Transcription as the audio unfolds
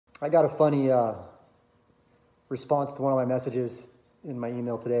I got a funny response to one of my messages in my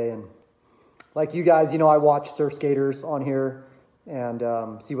email today. And like you guys, I watch surf skaters on here and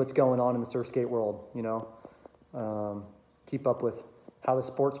see what's going on in the surf skate world, keep up with how the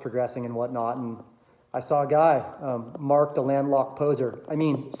sport's progressing and whatnot. And I saw a guy, Mark the Landlocked Poser.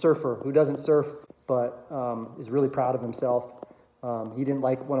 Surfer who doesn't surf, but is really proud of himself. He didn't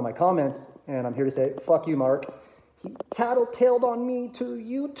like one of my comments, and I'm here to say, fuck you, Mark. He tattletaled on me to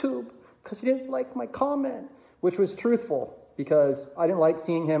YouTube because he didn't like my comment, which was truthful because I didn't like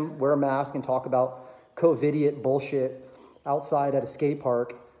seeing him wear a mask and talk about COVIDiot bullshit outside at a skate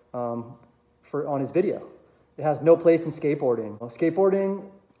park on his video. It has no place in skateboarding. Skateboarding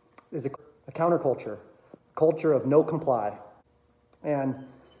is a counterculture, a culture of no comply. And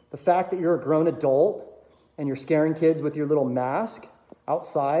the fact that you're a grown adult and you're scaring kids with your little mask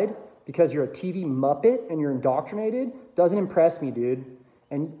outside because you're a TV Muppet and you're indoctrinated doesn't impress me, dude.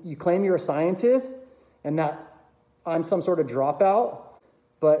 And you claim you're a scientist and that I'm some sort of dropout,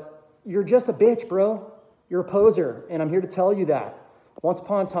 but you're just a bitch, bro. You're a poser, and I'm here to tell you that. Once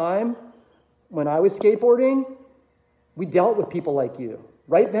upon a time, when I was skateboarding, we dealt with people like you.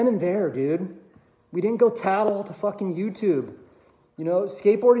 Right then and there, dude. We didn't go tattle to fucking YouTube.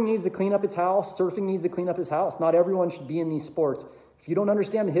 Skateboarding needs to clean up its house. Surfing needs to clean up its house. Not everyone should be in these sports. If you don't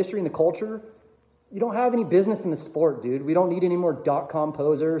understand the history and the culture, you don't have any business in the sport, dude. We don't need any more .com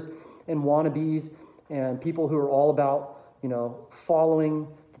posers and wannabes and people who are all about, following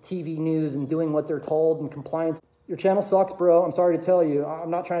the TV news and doing what they're told and compliance. Your channel sucks, bro. I'm sorry to tell you.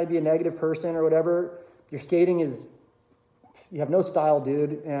 I'm not trying to be a negative person or whatever. Your skating you have no style,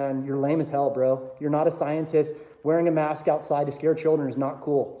 dude, and you're lame as hell, bro. You're not a scientist. Wearing a mask outside to scare children is not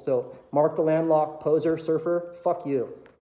cool. So Mark the Landlocked Poser surfer, fuck you.